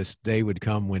realize that this day would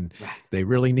come when they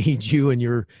really need you and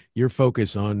your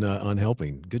focus on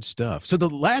helping. Good stuff. So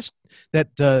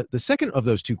the second of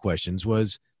those two questions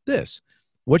was this: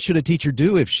 what should a teacher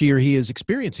do if she or he is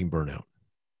experiencing burnout?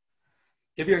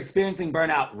 If you're experiencing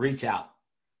burnout, reach out.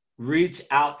 Reach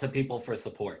out to people for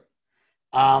support.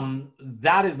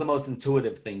 That is the most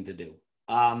intuitive thing to do.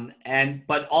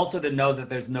 But also to know that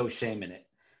there's no shame in it.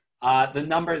 The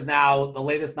numbers now, the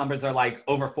latest numbers are like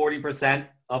over 40%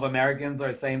 of Americans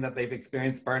are saying that they've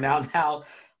experienced burnout now.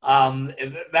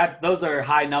 Those are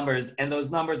high numbers, and those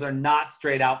numbers are not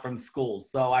straight out from schools.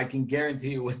 So I can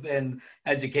guarantee you within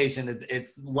education,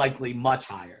 it's likely much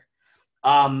higher.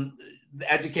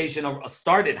 Education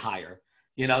started higher,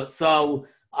 so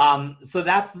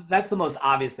that's the most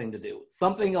obvious thing to do.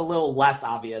 Something a little less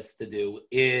obvious to do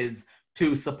is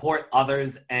to support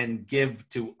others and give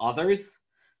to others.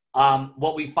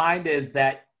 What we find is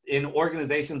that in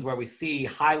organizations where we see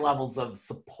high levels of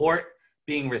support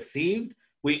being received,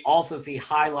 we also see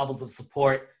high levels of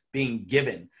support being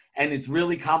given. And it's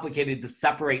really complicated to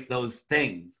separate those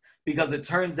things, because it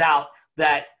turns out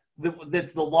that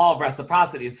it's the law of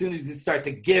reciprocity. As soon as you start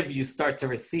to give, you start to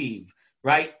receive,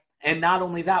 right? And not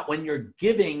only that, when you're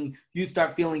giving, you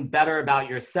start feeling better about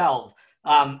yourself.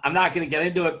 I'm not going to get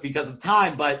into it because of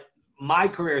time, but my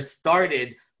career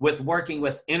started with working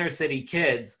with inner city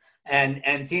kids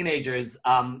and teenagers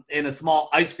in a small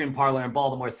ice cream parlor in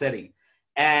Baltimore City.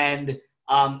 And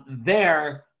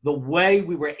there, the way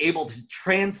we were able to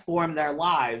transform their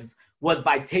lives was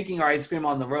by taking our ice cream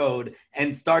on the road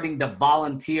and starting to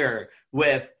volunteer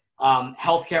with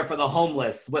healthcare for the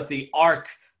homeless, with the ARC,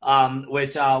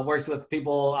 which works with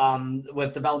people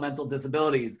with developmental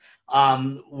disabilities,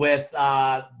 with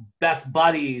Best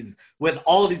Buddies, with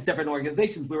all of these different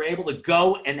organizations. We were able to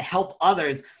go and help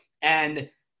others, and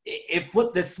it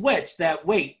flipped the switch that,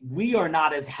 wait, we are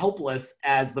not as helpless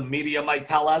as the media might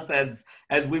tell us,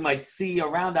 as we might see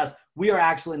around us. We are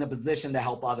actually in a position to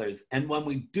help others. And when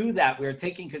we do that, we are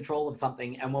taking control of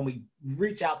something. And when we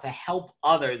reach out to help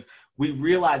others, we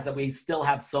realize that we still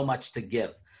have so much to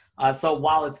give. So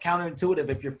while it's counterintuitive,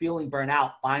 if you're feeling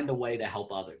burnout, find a way to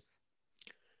help others.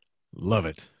 Love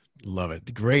it. Love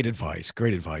it. Great advice.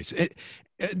 Great advice.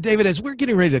 David, as we're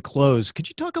getting ready to close, could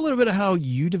you talk a little bit of how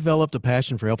you developed a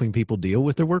passion for helping people deal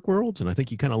with their work worlds? And I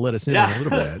think you kind of let us in on a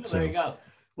little bit. There you go.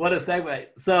 What a segue.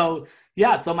 So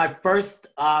my first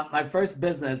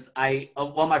business,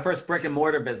 my first brick and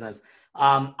mortar business,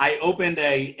 I opened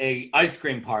a ice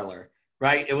cream parlor.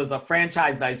 Right, it was a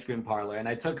franchised ice cream parlor, and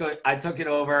I took it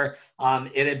over.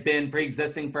 It had been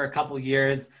pre-existing for a couple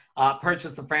years.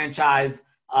 Purchased the franchise,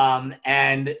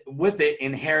 and with it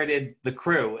inherited The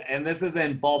Crew. And this is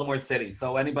in Baltimore City.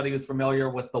 So anybody who's familiar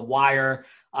with The Wire,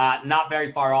 not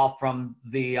very far off from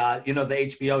the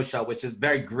HBO show, which is a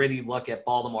very gritty look at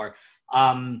Baltimore.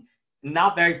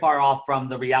 Not very far off from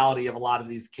the reality of a lot of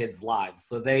these kids' lives.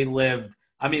 So they lived,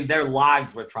 their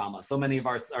lives were trauma. So many of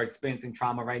us are experiencing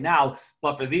trauma right now.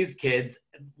 But for these kids,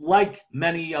 like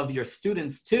many of your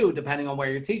students too, depending on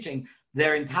where you're teaching,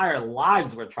 their entire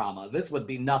lives were trauma. This would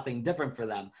be nothing different for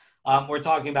them. We're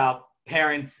talking about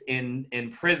parents in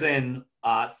prison,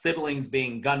 siblings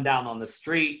being gunned down on the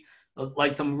street,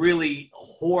 like some really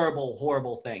horrible,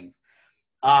 horrible things.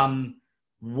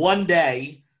 One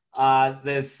day,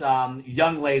 this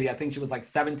young lady, I think she was like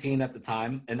 17 at the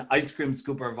time, an ice cream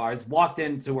scooper of ours, walked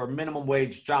into her minimum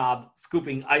wage job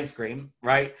scooping ice cream,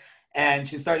 right? And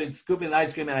she started scooping the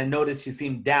ice cream, and I noticed she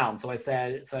seemed down. So I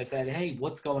said, hey,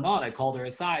 what's going on? I called her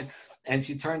aside, and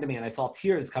she turned to me, and I saw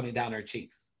tears coming down her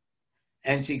cheeks.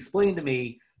 And she explained to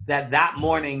me that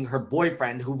morning, her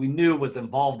boyfriend, who we knew was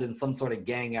involved in some sort of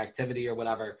gang activity or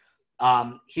whatever,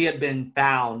 he had been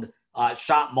found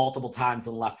shot multiple times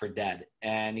and left for dead.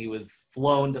 And he was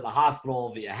flown to the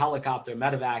hospital via helicopter,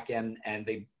 medevac, and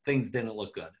things didn't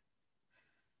look good.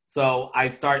 So I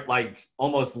start like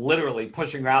almost literally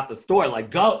pushing her out the store,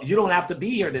 like, go, you don't have to be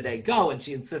here today, go. And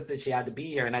she insisted she had to be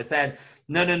here. And I said,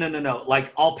 no.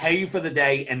 Like, I'll pay you for the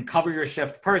day and cover your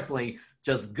shift personally.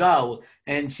 Just go.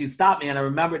 And she stopped me. And I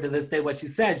remember to this day what she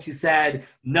said. She said,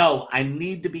 no, I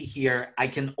need to be here. I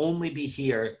can only be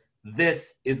here.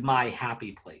 This is my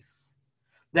happy place.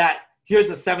 That here's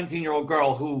a 17-year-old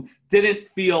girl who didn't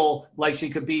feel like she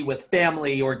could be with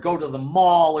family or go to the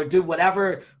mall or do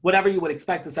whatever you would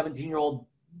expect a 17-year-old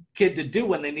kid to do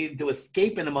when they needed to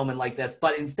escape in a moment like this.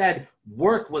 But instead,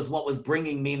 work was what was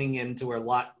bringing meaning into her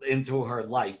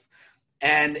life.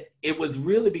 And it was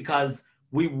really because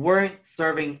we weren't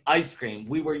serving ice cream.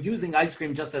 We were using ice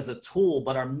cream just as a tool,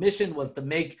 but our mission was to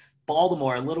make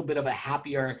Baltimore a little bit of a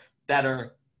happier,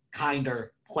 better,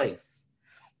 kinder place.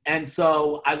 And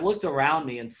so I looked around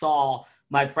me and saw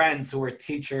my friends who were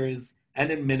teachers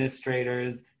and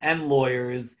administrators and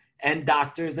lawyers and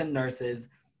doctors and nurses,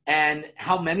 and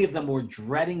how many of them were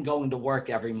dreading going to work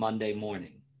every Monday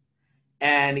morning.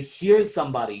 And here's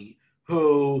somebody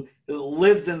who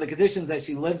lives in the conditions that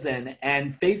she lives in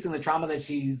and facing the trauma that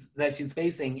she's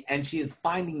facing, and she is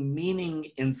finding meaning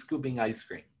in scooping ice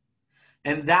cream.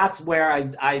 And that's where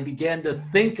I began to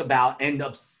think about and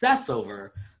obsess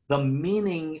over the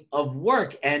meaning of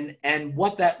work and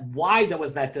why there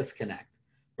was that disconnect,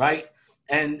 right?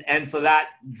 And so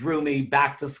that drew me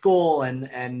back to school,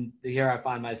 and here I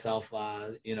find myself,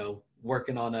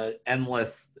 working on an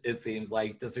endless, it seems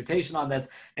like, dissertation on this,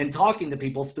 and talking to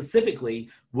people specifically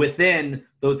within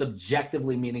those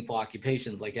objectively meaningful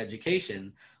occupations like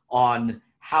education on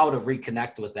how to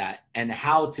reconnect with that and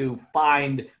how to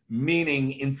find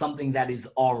meaning in something that is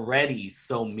already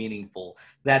so meaningful,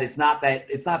 that it's not that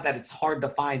it's hard to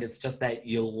find, it's just that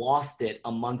you lost it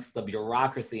amongst the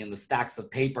bureaucracy and the stacks of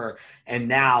paper, and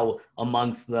now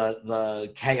amongst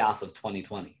the chaos of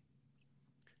 2020.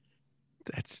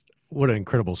 That's what an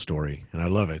incredible story, and I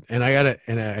love it. And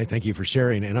I thank you for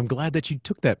sharing. And I'm glad that you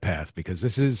took that path, because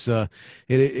this is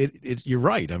you're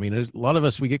right. I mean, a lot of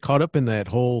us, we get caught up in that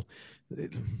whole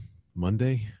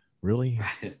Monday, really.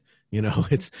 Right.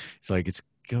 It's like it's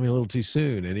coming a little too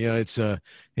soon, and it's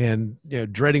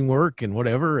dreading work and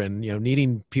whatever, and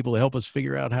needing people to help us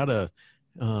figure out how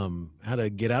to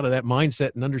get out of that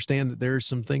mindset and understand that there's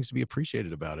some things to be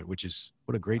appreciated about it. Which is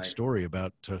what a great story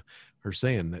about her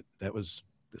saying that was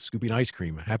the scooping ice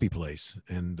cream, a happy place,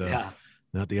 and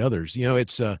not the others.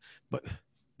 It's but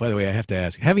by the way, I have to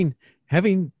ask, having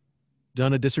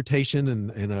done a dissertation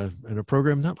in a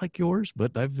program not like yours,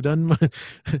 but I've done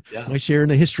my share in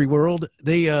the history world.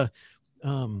 They are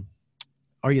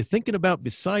you thinking about,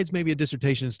 besides maybe a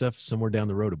dissertation and stuff, somewhere down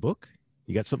the road, a book?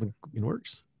 You got something in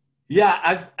works?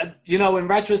 Yeah, in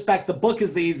retrospect, the book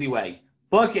is the easy way.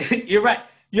 Book, you're right.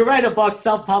 You write a book,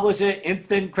 self-publish it,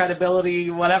 instant credibility,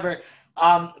 whatever.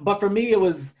 But for me,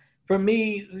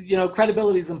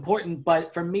 credibility is important.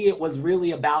 But for me, it was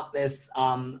really about this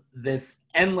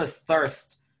endless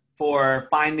thirst for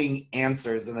finding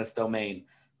answers in this domain.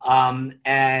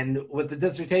 And with the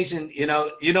dissertation, you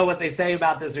know what they say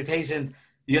about dissertations.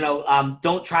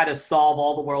 Don't try to solve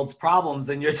all the world's problems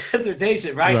in your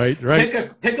dissertation, right?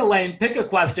 Right. Pick a lane, pick a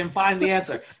question, find the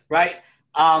answer, right?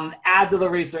 Add to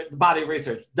the body of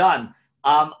research. Done.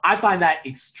 I find that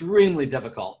extremely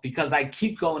difficult because I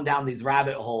keep going down these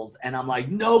rabbit holes, and I'm like,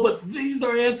 no, but these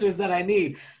are answers that I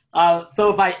need.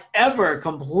 So if I ever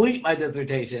complete my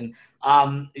dissertation,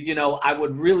 I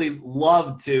would really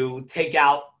love to take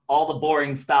out all the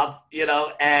boring stuff,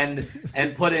 and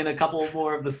put in a couple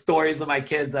more of the stories of my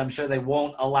kids. I'm sure they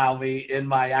won't allow me in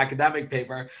my academic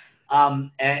paper,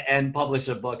 and publish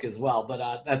a book as well.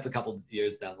 But that's a couple of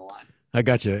years down the line. I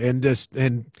got you. And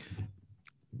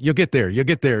you'll get there. You'll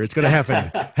get there. It's going to happen.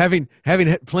 having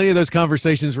plenty of those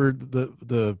conversations where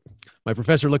my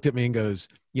professor looked at me and goes,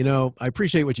 I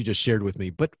appreciate what you just shared with me,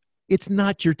 but it's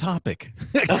not your topic.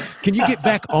 Can you get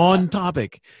back on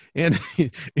topic? And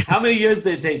how many years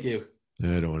did it take you?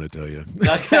 I don't want to tell you.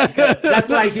 Okay, good. That's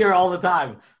what I hear all the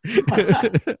time.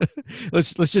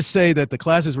 Let's just say that the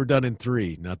classes were done in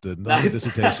 3, not the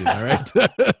dissertation. All right.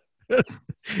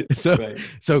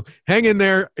 So hang in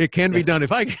there. It can be done.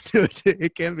 If I can do it,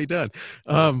 it can be done.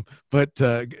 But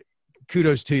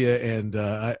kudos to you. And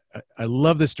I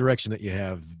love this direction that you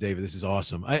have, David. This is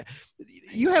awesome.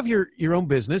 You have your own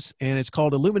business, and it's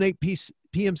called Illuminate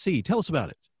PMC. Tell us about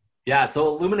it. Yeah, so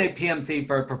Illuminate PMC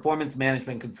for performance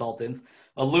management consultants.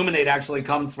 Illuminate actually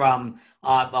comes from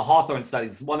the Hawthorne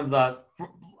studies, one of the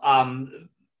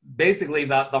basically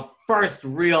the first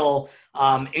real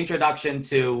introduction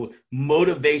to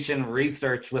motivation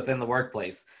research within the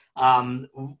workplace.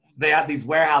 They had these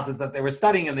warehouses that they were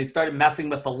studying, and they started messing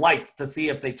with the lights to see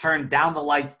if they turned down the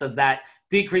lights, does that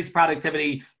decrease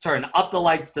productivity? Turn up the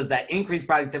lights, does that increase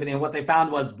productivity? And what they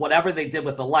found was whatever they did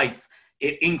with the lights,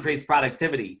 it increased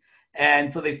productivity.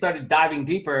 And so they started diving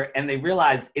deeper, and they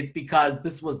realized it's because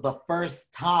this was the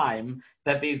first time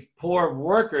that these poor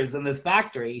workers in this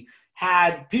factory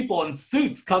had people in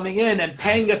suits coming in and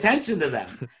paying attention to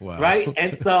them. Wow. Right?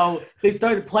 And so they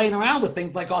started playing around with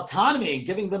things like autonomy and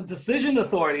giving them decision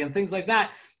authority and things like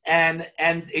that. And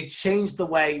it changed the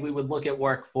way we would look at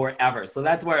work forever. So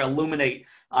that's where Illuminate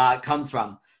comes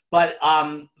from. But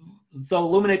so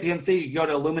Illuminate PMC, you go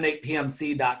to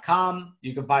illuminatepmc.com.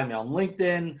 You can find me on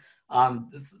LinkedIn.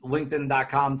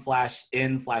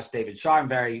 LinkedIn.com/in/David Shar.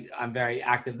 I'm very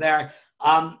active there.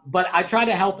 But I try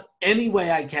to help any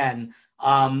way I can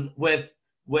with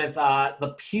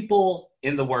the people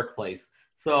in the workplace.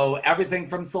 So everything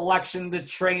from selection to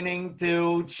training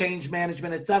to change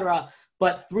management, et cetera,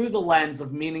 but through the lens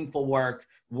of meaningful work,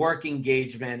 work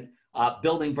engagement,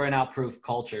 building burnout-proof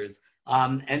cultures.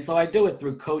 And so I do it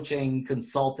through coaching,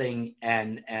 consulting,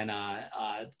 and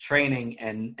training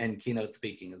and keynote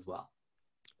speaking as well.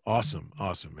 Awesome.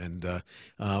 And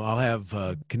I'll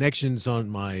have connections on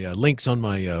my links on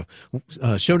my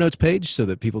show notes page so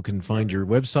that people can find your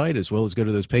website, as well as go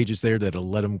to those pages there that'll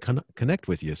let them connect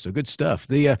with you. So good stuff.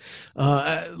 The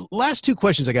last 2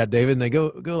 questions I got, David, and they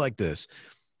go like this.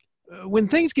 When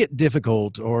things get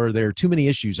difficult or there are too many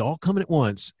issues all coming at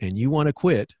once and you want to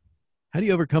quit, how do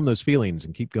you overcome those feelings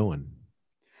and keep going?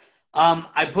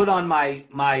 I put on my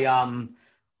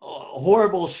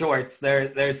horrible shorts.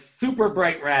 They're super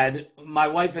bright red. My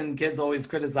wife and kids always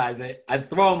criticize it. I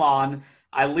throw them on,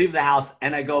 I leave the house,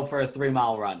 and I go for a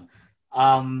 3-mile run.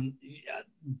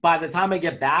 By the time I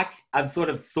get back, I've sort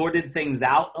of sorted things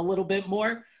out a little bit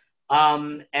more,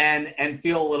 and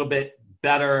feel a little bit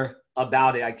better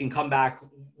about it. I can come back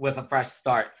with a fresh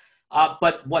start.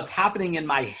 But what's happening in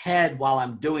my head while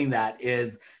I'm doing that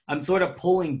is I'm sort of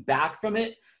pulling back from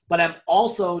it, but I'm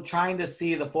also trying to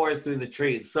see the forest through the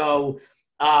trees. So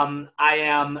I'm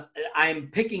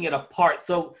picking it apart.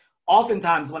 So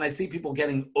oftentimes when I see people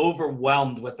getting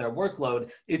overwhelmed with their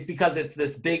workload, it's because it's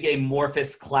this big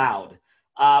amorphous cloud.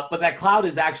 But that cloud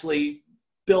is actually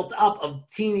built up of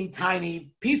teeny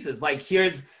tiny pieces. Like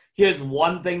here's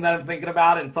one thing that I'm thinking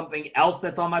about, and something else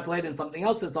that's on my plate, and something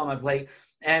else that's on my plate.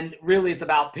 And really it's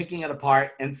about picking it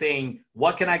apart and saying,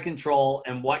 what can I control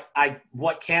and what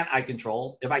can't I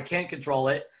control? If I can't control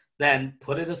it, then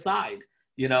put it aside.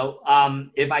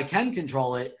 If I can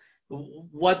control it,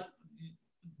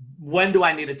 when do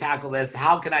I need to tackle this?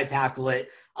 How can I tackle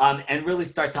it? And really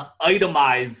start to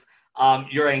itemize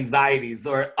your anxieties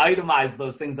or itemize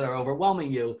those things that are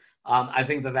overwhelming you. I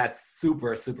think that's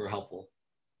super, super helpful.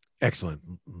 Excellent.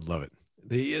 Love it.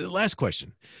 The last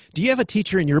question. Do you have a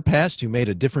teacher in your past who made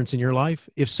a difference in your life?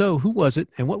 If so, who was it?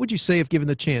 And what would you say if given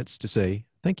the chance to say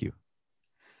thank you?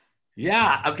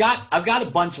 Yeah, I've got a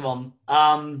bunch of them.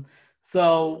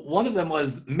 So one of them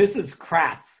was Mrs.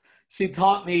 Kratz. She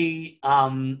taught me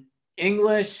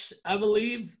English, I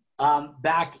believe,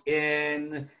 back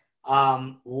in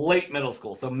late middle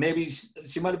school. So maybe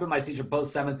she might have been my teacher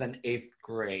both 7th and 8th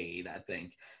grade, I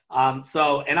think.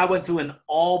 And I went to an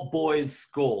all-boys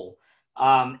school.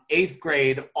 8th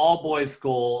grade, all boys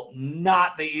school,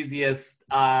 not the easiest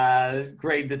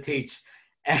grade to teach.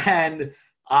 And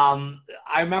I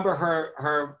remember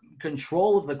her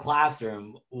control of the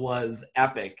classroom was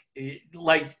epic.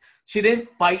 Like she didn't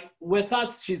fight with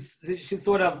us. She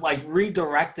sort of like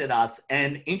redirected us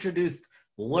and introduced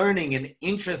learning in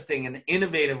interesting and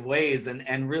innovative ways,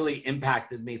 and really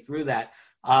impacted me through that.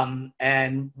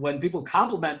 And when people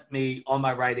compliment me on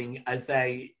my writing, I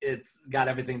say it's got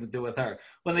everything to do with her.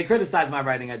 When they criticize my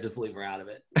writing, I just leave her out of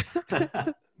it.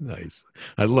 Nice.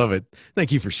 I love it.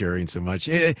 Thank you for sharing so much.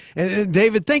 And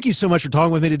David, thank you so much for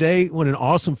talking with me today. What an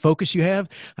awesome focus you have.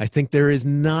 I think there is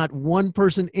not one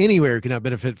person anywhere who cannot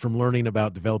benefit from learning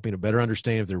about developing a better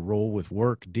understanding of their role with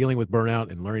work, dealing with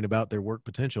burnout, and learning about their work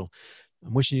potential.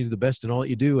 I'm wishing you the best in all that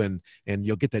you do, and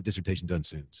you'll get that dissertation done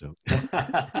soon. So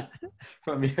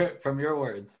from your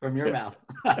words, from your mouth.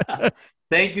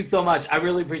 Thank you so much. I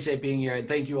really appreciate being here, and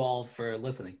thank you all for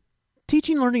listening.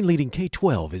 Teaching Learning Leading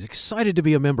K-12 is excited to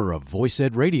be a member of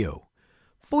VoiceEd Radio.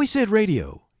 VoiceEd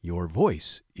Radio, your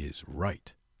voice is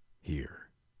right here.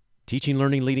 Teaching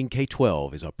Learning Leading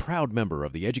K-12 is a proud member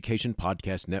of the Education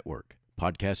Podcast Network.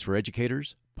 Podcasts for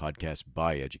educators, podcasts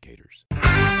by educators.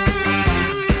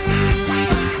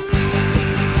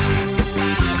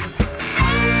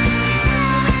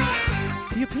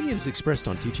 The opinions expressed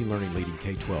on Teaching Learning Leading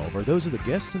K-12 are those of the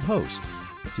guests and host.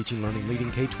 Teaching Learning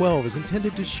Leading K-12 is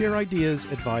intended to share ideas,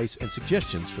 advice, and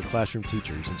suggestions for classroom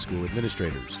teachers and school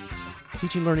administrators.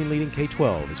 Teaching Learning Leading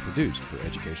K-12 is produced for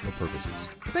educational purposes.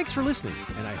 Thanks for listening,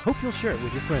 and I hope you'll share it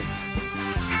with your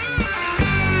friends.